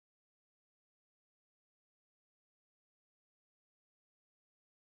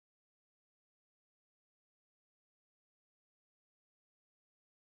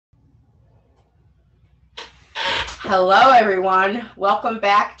Hello, everyone. Welcome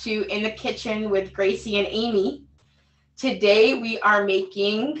back to In the Kitchen with Gracie and Amy. Today we are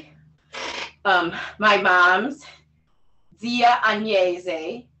making my mom's Zia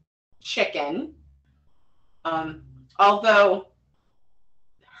Agnesa chicken. Although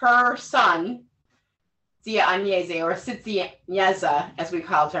her son, Zia Agnesa, or Zia Agnesa, as we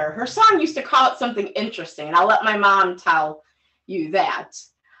called her son used to call it something interesting, and I'll let my mom tell you that.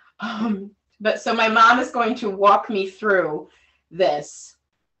 But so my mom is going to walk me through this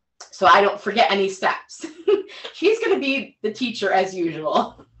so I don't forget any steps. She's going to be the teacher as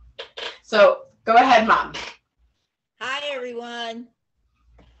usual. So go ahead, Mom. Hi, everyone.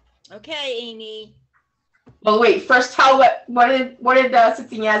 Okay, Amy. Well, wait, first tell what did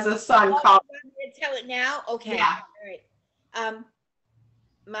Cicinia's son call? You want me to tell it now? Okay. Yeah. All right.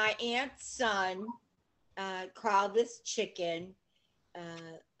 My aunt's son called this chicken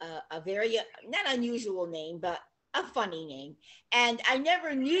a very, not unusual name, but a funny name. And I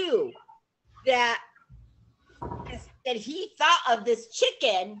never knew that he thought of this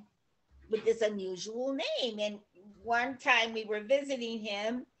chicken with this unusual name. And one time we were visiting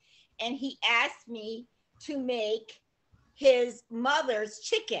him and he asked me to make his mother's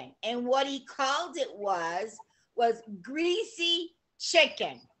chicken. And what he called it was greasy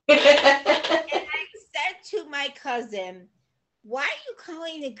chicken. And I said to my cousin, "Why are you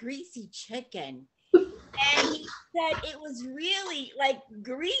calling it greasy chicken?" And he said it was really like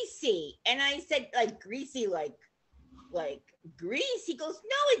greasy. And I said, like greasy, like grease? He goes,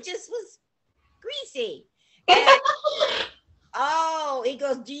 "No, it just was greasy." And oh, he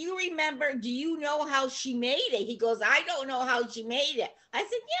goes, "Do you know how she made it?" He goes, "I don't know how she made it." I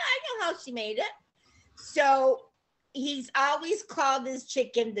said, "Yeah, I know how she made it." So he's always called this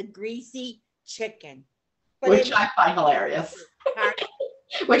chicken the greasy chicken. Which I find hilarious.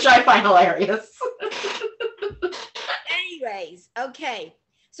 Which I find hilarious. Anyways, okay.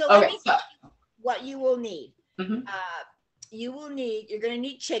 So let me tell you what you will need. Mm-hmm. You're going to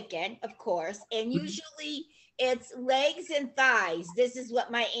need chicken, of course, and usually it's legs and thighs. This is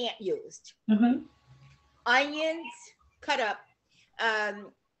what my aunt used. Mm-hmm. Onions cut up,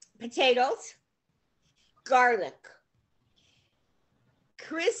 potatoes, garlic,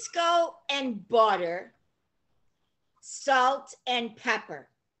 Crisco and butter, salt and pepper.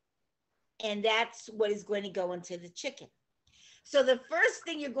 And that's what is going to go into the chicken. So the first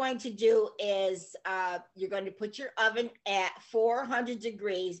thing you're going to do is you're going to put your oven at 400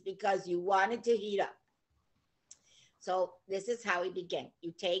 degrees because you want it to heat up. So this is how we begin.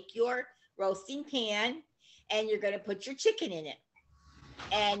 You take your roasting pan and you're going to put your chicken in it.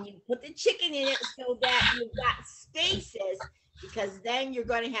 And you put the chicken in it so that you've got spaces, because then you're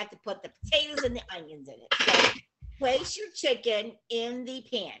going to have to put the potatoes and the onions in it. So place your chicken in the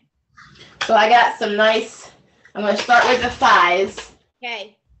pan. So I got some nice, I'm going to start with the thighs.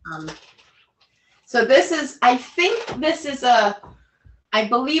 Okay. So this is, I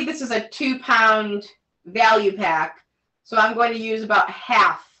believe this is a 2-pound value pack. So I'm going to use about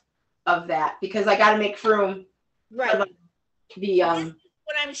half of that because I got to make room. Right. What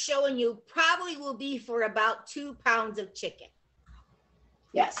I'm showing you probably will be for about 2 pounds of chicken.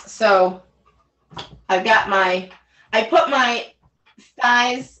 Yes. So I put my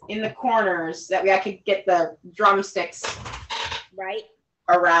thighs in the corners that way I could get the drumsticks right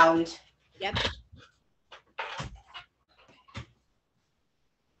around. Yep.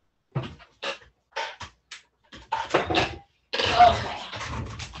 Okay.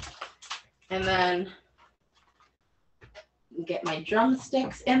 And then get my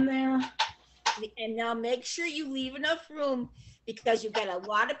drumsticks in there. And now make sure you leave enough room because you've got a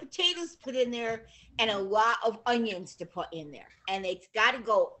lot of potatoes put in there and a lot of onions to put in there. And it's got to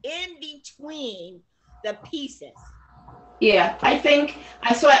go in between the pieces. Yeah, I think,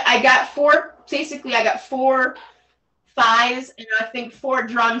 I got four thighs, and I think 4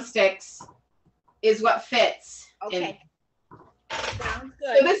 drumsticks is what fits. Okay. Sounds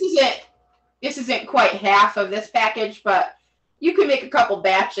good. So this isn't quite half of this package, but you can make a couple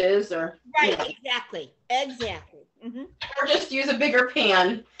batches or. Right, exactly. Mm-hmm. Or just use a bigger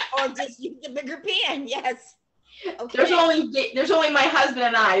pan. Or just use a bigger pan, yes. Okay. There's only my husband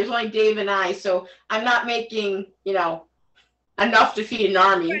and I. There's only Dave and I, so I'm not making, enough to feed an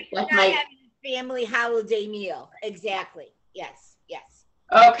army. Right, like not having a family holiday meal. Exactly. Yes.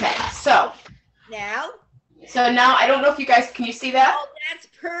 Okay, so now I don't know if you guys, can you see that? Oh, that's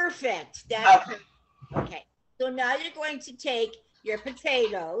perfect. Perfect. Okay. So now you're going to take your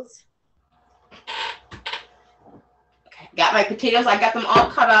potatoes. Got my potatoes. I got them all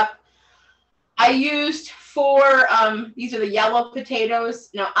cut up. I used 4, these are the yellow potatoes.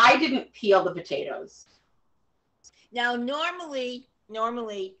 Now, I didn't peel the potatoes. Now, normally,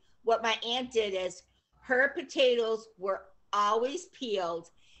 what my aunt did is her potatoes were always peeled.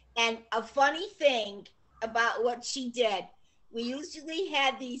 And a funny thing about what she did, we usually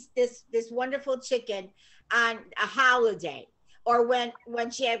had this wonderful chicken on a holiday or when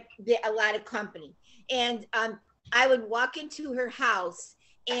she had a lot of company. And I would walk into her house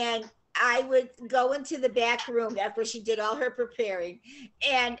and I would go into the back room after she did all her preparing,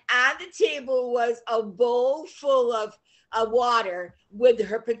 and on the table was a bowl full of water with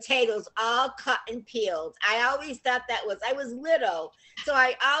her potatoes all cut and peeled. I always thought I was little, so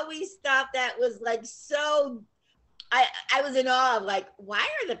I always thought that was like so. I was in awe of like, why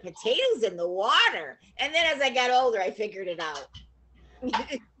are the potatoes in the water? And then as I got older, I figured it out.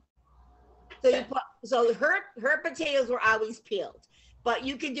 So her potatoes were always peeled, but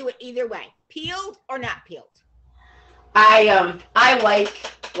you can do it either way, peeled or not peeled. I like,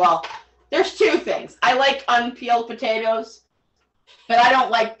 well, there's two things. I like unpeeled potatoes, but I don't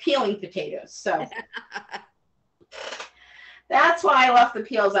like peeling potatoes. So that's why I left the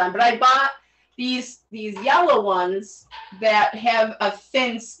peels on. But I bought these yellow ones that have a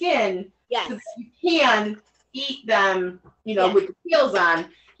thin skin, yes, so that you can eat them, yes, with the peels on.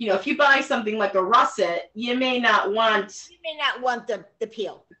 If you buy something like a russet, you may not want the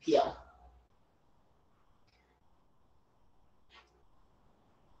peel.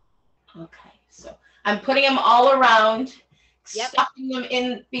 Okay, so I'm putting them all around, yep, stuffing them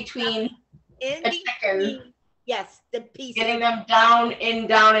in between chicken. Yes, the pieces. Getting them down in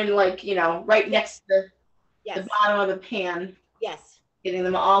like, right next to the bottom of the pan. Yes. Getting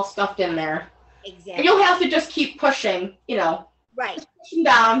them all stuffed in there. Exactly. And you'll have to just keep pushing, Right. Just push them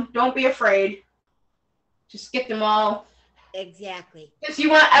down. Don't be afraid. Just get them all. Exactly. Because you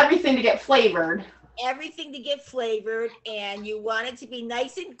want everything to get flavored. Everything to get flavored, and you want it to be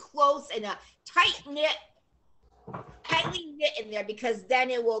nice and close and a tightly knit in there, because then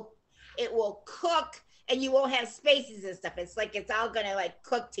it will cook and you won't have spaces and stuff. It's like it's all gonna like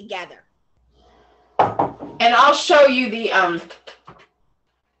cook together. And I'll show you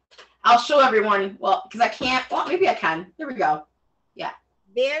I'll show everyone, well, because I can't, well, maybe I can. There we go. Yeah.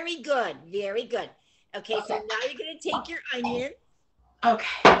 Very good. Very good. Okay, so now you're going to take your onions.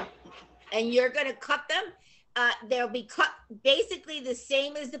 Okay. And you're going to cut them. They'll be cut basically the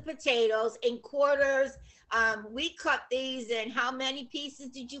same as the potatoes in quarters. We cut these in, how many pieces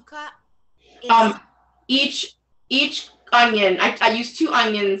did you cut? Each onion, I used 2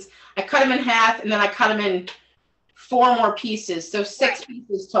 onions. I cut them in half, and then I cut them in 4 more pieces, so 6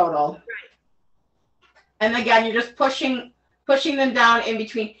 pieces total. Right. And again, you're just pushing them down in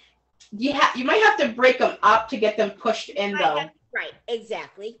between. You might have to break them up to get them pushed in, though. Right,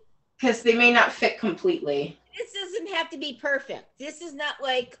 exactly. Because they may not fit completely. This doesn't have to be perfect. This is not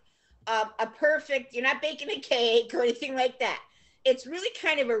like a perfect, you're not baking a cake or anything like that. It's really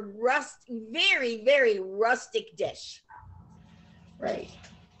kind of a very, very rustic dish. Right.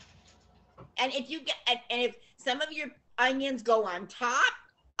 And if some of your onions go on top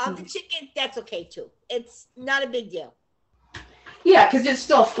of the chicken, that's okay too. It's not a big deal. Yeah, because it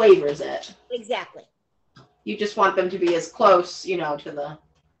still flavors it. Exactly. You just want them to be as close, to the...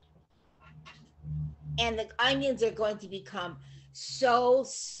 And the onions are going to become so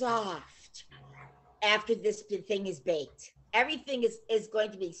soft after this thing is baked. Everything is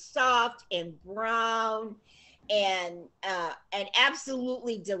going to be soft and brown and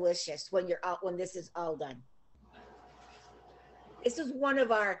absolutely delicious when this is all done. This was one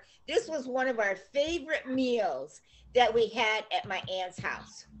of our favorite meals that we had at my aunt's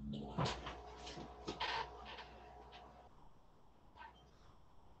house.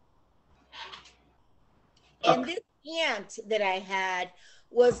 And this aunt that I had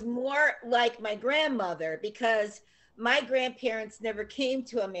was more like my grandmother, because my grandparents never came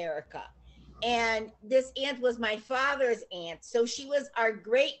to America. And this aunt was my father's aunt. So she was our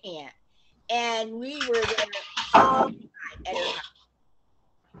great aunt. And we were there all the time at her house.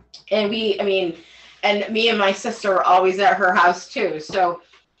 And me and my sister were always at her house too. So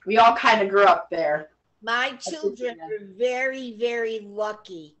we all kind of grew up there. My children were very, very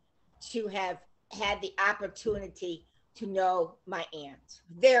lucky to have had the opportunity to know my aunt.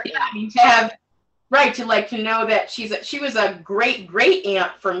 Their aunt. To know that she was a great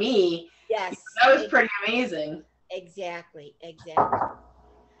aunt for me. Yes. That was pretty amazing. Exactly.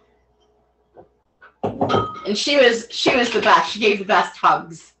 And she was the best. She gave the best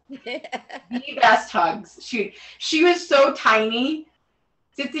hugs. The best hugs. She was so tiny.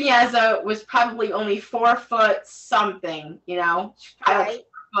 Zia Agnesa was probably only 4 foot something, She's probably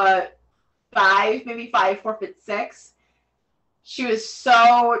 4 foot 5, maybe 4 foot 6. She was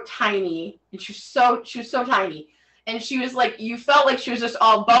so tiny, and she was so tiny. And she was like, you felt like she was just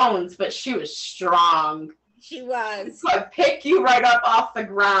all bones, but she was strong. She was. She could pick you right up off the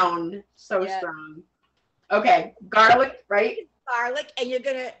ground. So strong. Okay, garlic, right? Garlic, and you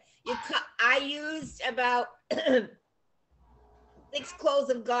cut. I used about 6 cloves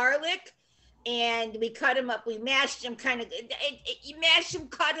of garlic, and we cut them up. We mashed them kind of. You mash them,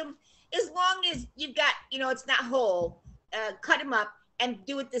 cut them, as long as you've got, it's not whole. Cut them up and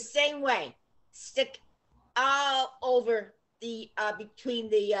do it the same way. Stick all over the between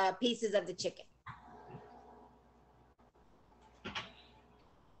the pieces of the chicken.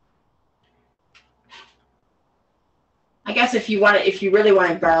 I guess if you really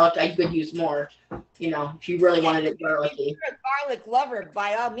wanted garlic, I could use more. If you really wanted it garlicky. If you're a garlic lover,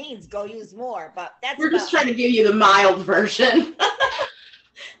 by all means, go use more. But we're just trying to give you the mild version,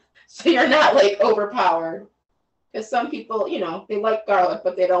 so you're not like overpowered. Because some people, they like garlic,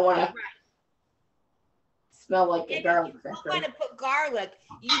 but they don't want to smell like a garlic cracker. If you want to put garlic,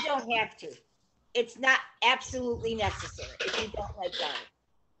 you don't have to. It's not absolutely necessary if you don't like garlic.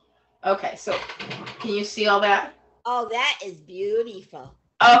 Okay, so can you see all that? Oh, that is beautiful.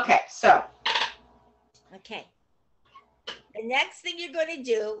 Okay, so. Okay. The next thing you're going to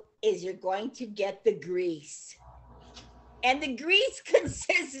do is you're going to get the grease. And the grease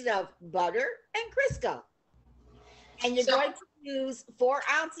consists of butter and Crisco. And you're going to use 4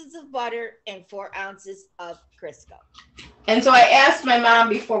 ounces of butter and 4 ounces of Crisco. And so I asked my mom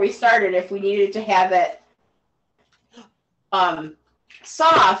before we started if we needed to have it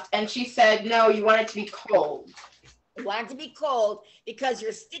soft, and she said, no, you want it to be cold. You want it to be cold because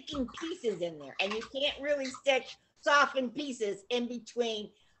you're sticking pieces in there, and you can't really stick softened pieces in between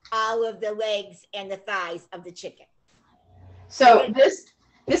all of the legs and the thighs of the chicken. So this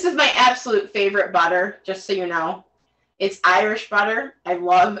is my absolute favorite butter, just so you know. It's Irish butter. I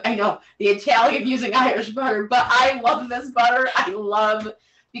know the Italian using Irish butter, but I love this butter.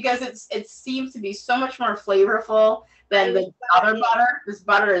 Because it seems to be so much more flavorful than the other butter. This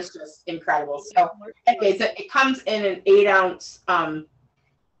butter is just incredible. So anyways, it comes in an 8-ounce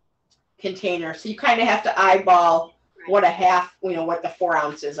container. So you kind of have to eyeball what what the 4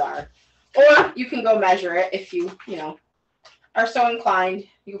 ounces are. Or you can go measure it if you are so inclined.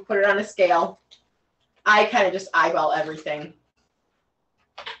 You can put it on a scale. I kind of just eyeball everything.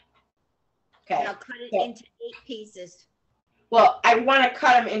 Okay. Now cut it into 8 pieces. Well, I want to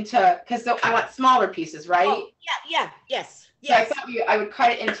cut them into, because I want smaller pieces, right? Oh, yes. So I thought I would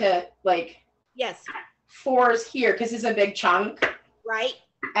cut it into yes, 4s here, because it's a big chunk. Right.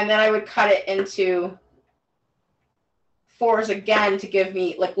 And then I would cut it into 4s again to give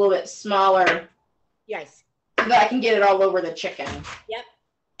me a little bit smaller. Yes. So that I can get it all over the chicken. Yep.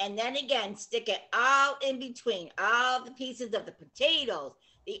 And then again, stick it all in between, all the pieces of the potatoes,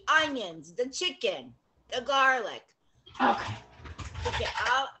 the onions, the chicken, the garlic. Okay. Stick it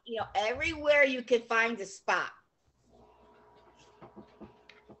all, everywhere you can find a spot.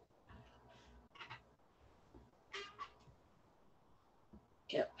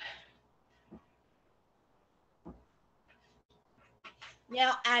 Yep.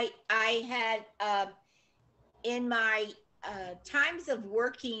 Now, I had, in my times of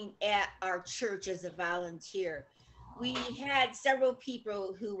working at our church as a volunteer, we had several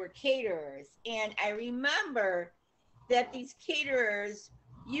people who were caterers, and I remember that these caterers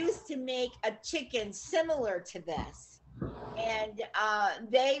used to make a chicken similar to this, and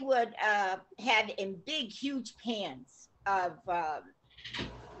they would had in big huge pans of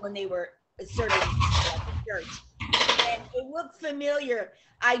when they were serving at the church, and it looked familiar.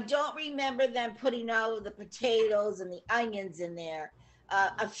 I don't remember them putting all of the potatoes and the onions in there,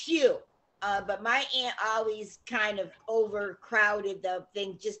 a few, but my aunt always kind of overcrowded the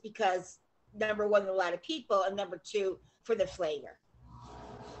thing just because, number one, a lot of people, and number two, for the flavor.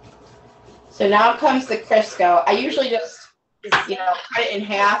 So now comes the Crisco. I usually just, cut it in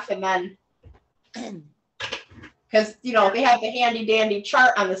half, and then, because, they have the handy dandy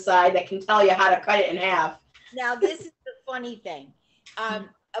chart on the side that can tell you how to cut it in half. Now, this is the funny thing.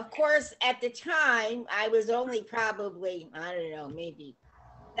 Of course, at the time, I was only probably, I don't know, maybe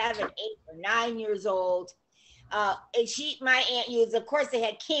 7, 8, or 9 years old. My aunt used, of course, they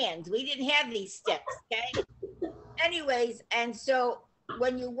had cans. We didn't have these sticks, okay? Anyways, and so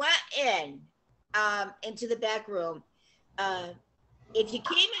when you went into the back room, if you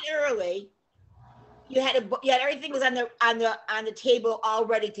came in early, you had everything was on the table all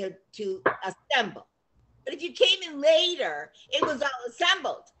ready to assemble. But if you came in later, it was all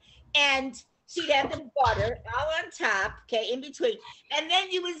assembled. And she'd have the butter all on top, okay, in between. And then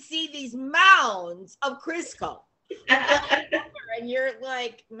you would see these mounds of Crisco. And you're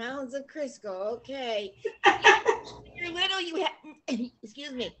like, mounds of Crisco, okay. you're little, you have,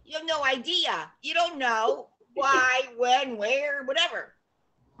 excuse me, you have no idea. You don't know why, when, where, whatever.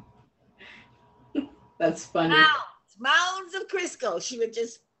 That's funny. Mounds of Crisco. She would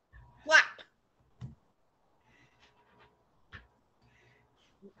just whap.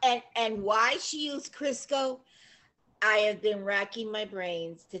 And why she used Crisco, I have been racking my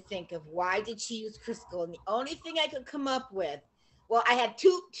brains to think of why did she use Crisco. And the only thing I could come up with, well, I had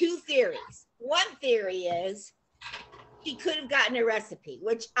two theories. One theory is she could have gotten a recipe,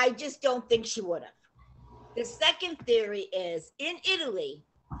 which I just don't think she would have. The second theory is in Italy,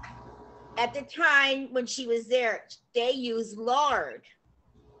 at the time when she was there, they used lard.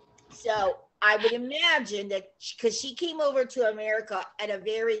 So I would imagine that because she came over to America at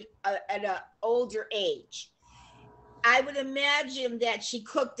an older age, I would imagine that she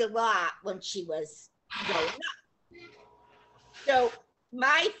cooked a lot when she was growing up. So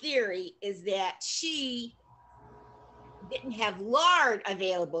my theory is that she didn't have lard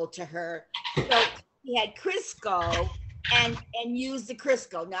available to her, so she had Crisco and used the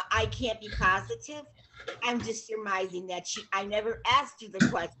Crisco. Now I can't be positive. I'm just surmising that I never asked her the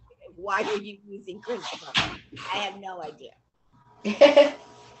question, why are you using Crisco? I have no idea.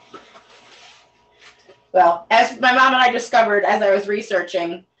 Well, as my mom and I discovered as I was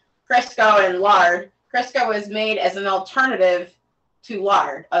researching Crisco and lard, Crisco is made as an alternative to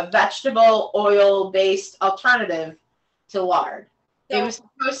lard, a vegetable oil-based alternative to lard. So, it was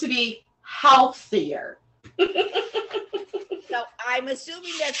supposed to be healthier. So I'm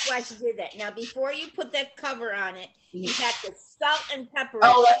assuming that's why she did that. Now, before you put that cover on it, you have to salt and pepper it.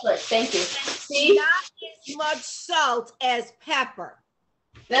 Oh, that's right. Thank you. See? Not as much salt as pepper.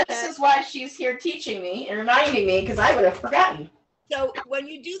 This is why she's here teaching me and reminding me, because I would have forgotten. So when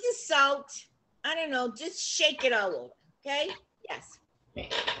you do the salt, I don't know, just shake it all over, okay? Yes.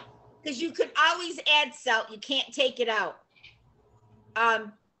 Because you could always add salt. You can't take it out.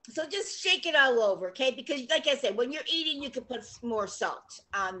 So just shake it all over, okay? Because like I said, when you're eating, you can put more salt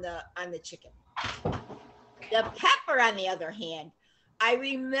on the chicken. The pepper, on the other hand, I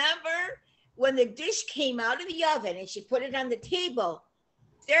remember when the dish came out of the oven and she put it on the table,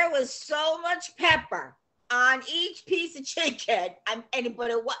 there was so much pepper on each piece of chicken. But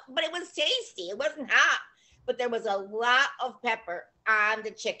it was tasty. It wasn't hot, but there was a lot of pepper on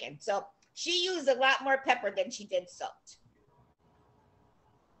the chicken. So she used a lot more pepper than she did salt.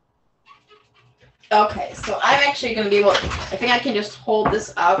 Okay, so I'm actually going to be able, I think I can just hold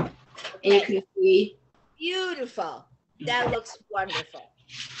this up and you can see. Beautiful. That looks wonderful.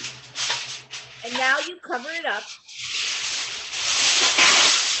 And now you cover it up.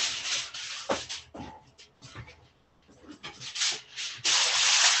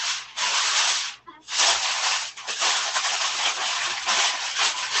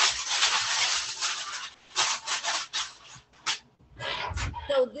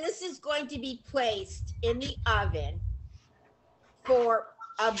 So this is going to be placed in the oven for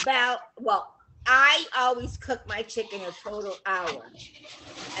about, well, I always cook my chicken a total hour.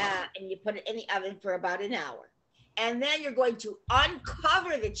 And you put it in the oven for about an hour. And then you're going to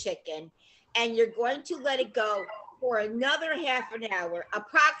uncover the chicken and you're going to let it go for another half an hour,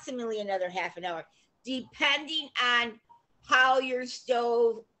 approximately another half an hour, depending on how your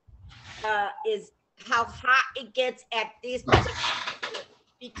stove is, how hot it gets at this particular time,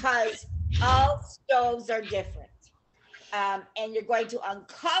 because all stoves are different. And you're going to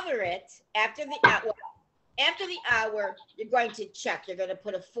uncover it after the hour. After the hour, you're going to check. You're going to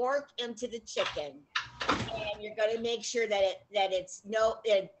put a fork into the chicken, and you're going to make sure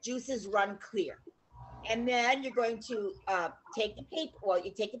that juices run clear. And then you're going to take the paper. Well,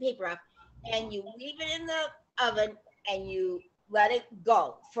 you take the paper off, and you leave it in the oven, and you let it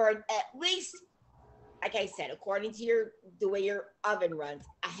go for at least, like I said, according to the way your oven runs,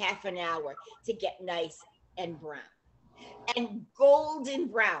 a half an hour to get nice and brown. And golden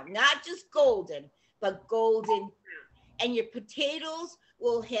brown, not just golden, but golden brown. And your potatoes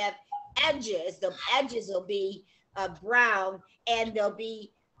will have edges. The edges will be brown, and they'll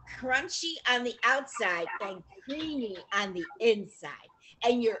be crunchy on the outside and creamy on the inside.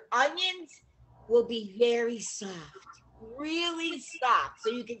 And your onions will be very soft, really soft.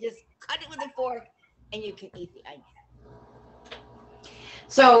 So you can just cut it with a fork and you can eat the onion.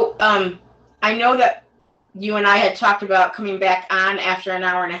 So I know that you and I had talked about coming back on after an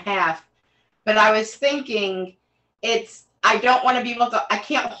hour and a half, but I was thinking I don't want to be able to, I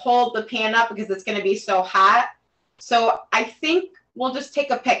can't hold the pan up because it's going to be so hot. So I think we'll just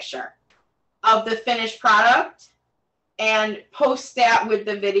take a picture of the finished product and post that with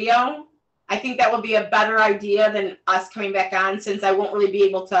the video. I think that will be a better idea than us coming back on, since I won't really be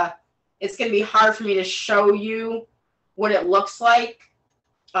able to, it's going to be hard for me to show you what it looks like.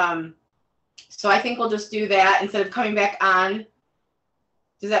 So I think we'll just do that instead of coming back on.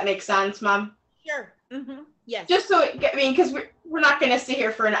 Does that make sense, Mom? Sure. Mm-hmm. Yes. Just so, I mean, because we're not going to sit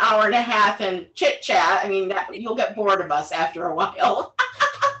here for an hour and a half and chit chat. I mean, you'll get bored of us after a while.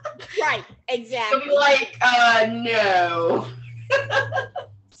 Right. Exactly. You'll be like, no.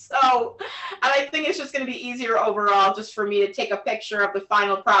 So, and I think it's just going to be easier overall just for me to take a picture of the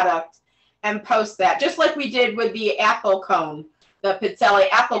final product and post that, just like we did with the apple cone, the pizzelle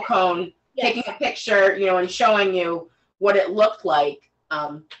apple cone, yes. Taking a picture, you know, and showing you what it looked like.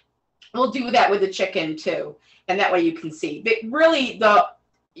 We'll do that with the chicken too, and that way you can see. But really,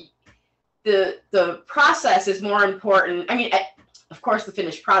 the process is more important. I mean, of course, the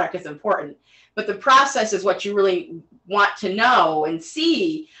finished product is important, but the process is what you really want to know and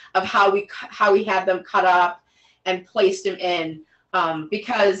see of how we have them cut up and placed them in,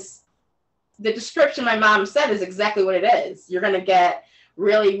 because the description my mom said is exactly what it is. You're going to get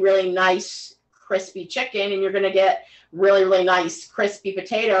really, really nice crispy chicken, and you're going to get really, really nice crispy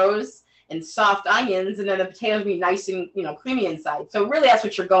potatoes and soft onions, and then the potatoes will be nice and, you know, creamy inside. So really that's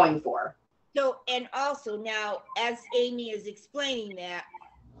what you're going for. So, and also now, as Amy is explaining that,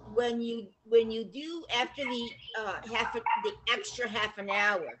 when you do after the extra half an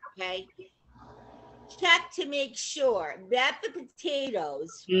hour, okay, check to make sure that the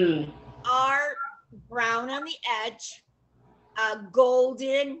potatoes are brown on the edge,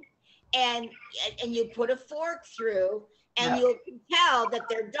 golden, and you put a fork through, and you'll tell that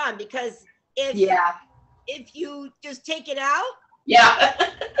they're done, because if you just take it out, you're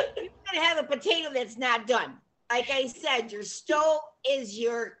gonna have a potato that's not done. Like I said, your stove is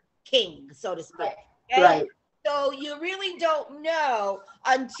your king, so to speak. Okay? Right. So you really don't know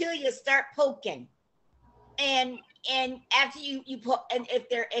until you start poking, and after you put, and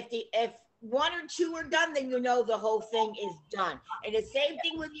if one or two are done, then you know the whole thing is done. And the same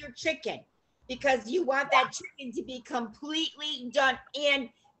thing with your chicken, because you want that chicken to be completely done and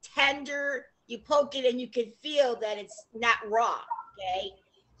tender. You poke it and you can feel that it's not raw. Okay,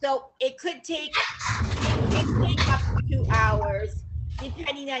 so it could take up to 2 hours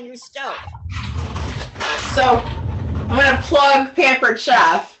depending on your stove. So I'm going to plug Pampered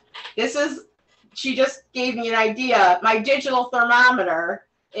Chef. She just gave me an idea. My digital thermometer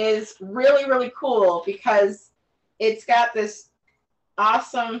is really, really cool because it's got this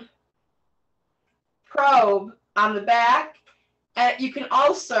awesome probe on the back. And you can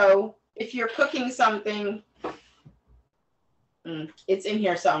also, if you're cooking something, it's in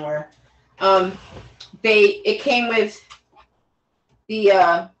here somewhere. It came with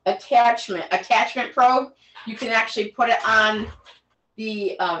the attachment probe. You can actually put it on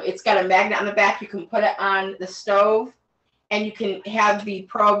the, it's got a magnet on the back. You can put it on the stove, and you can have the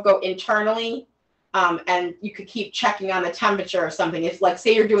probe go internally, and you could keep checking on the temperature or something. If, like,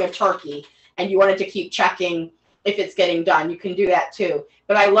 say you're doing a turkey and you wanted to keep checking if it's getting done, you can do that too.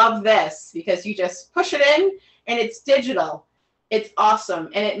 But I love this because you just push it in and it's digital. It's awesome.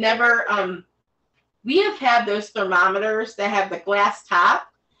 And it never, we have had those thermometers that have the glass top.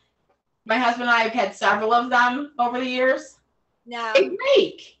 My husband and I have had several of them over the years. No. They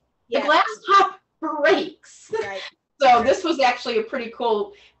break. The glass top breaks. Right. So this was actually a pretty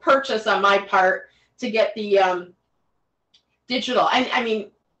cool purchase on my part to get the digital. I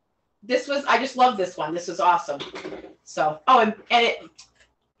mean, I just love this one. This was awesome. So, and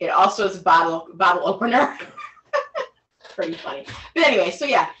it also is a bottle opener. Pretty funny. But anyway, so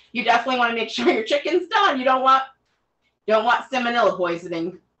yeah, you definitely want to make sure your chicken's done. You don't want salmonella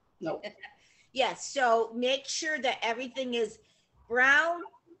poisoning. Nope. Yes. So make sure that everything is brown,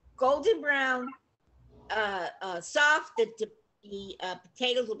 golden brown, soft. The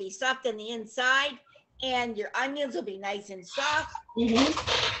potatoes will be soft on the inside, and your onions will be nice and soft.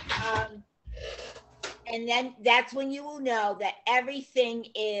 Mm-hmm. And then that's when you will know that everything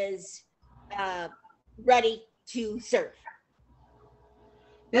is ready to serve.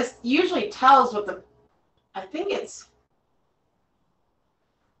 This usually tells what I think it's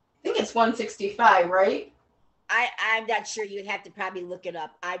 165, right? I'm not sure. You'd have to probably look it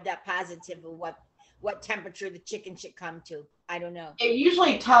up. I'm not positive of what temperature the chicken should come to. I don't know. It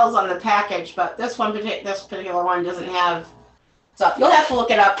usually tells on the package, but this particular one doesn't have stuff. You'll have to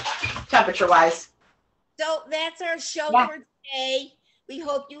look it up temperature-wise. So that's our show for today. We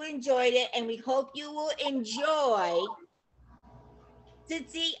hope you enjoyed it, and we hope you will enjoy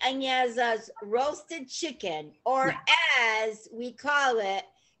Zia Agnesa's roasted chicken, or as we call it,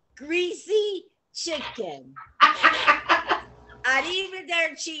 greasy chicken.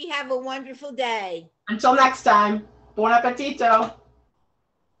 Arrivederci. Have a wonderful day. Until next time. Buon appetito.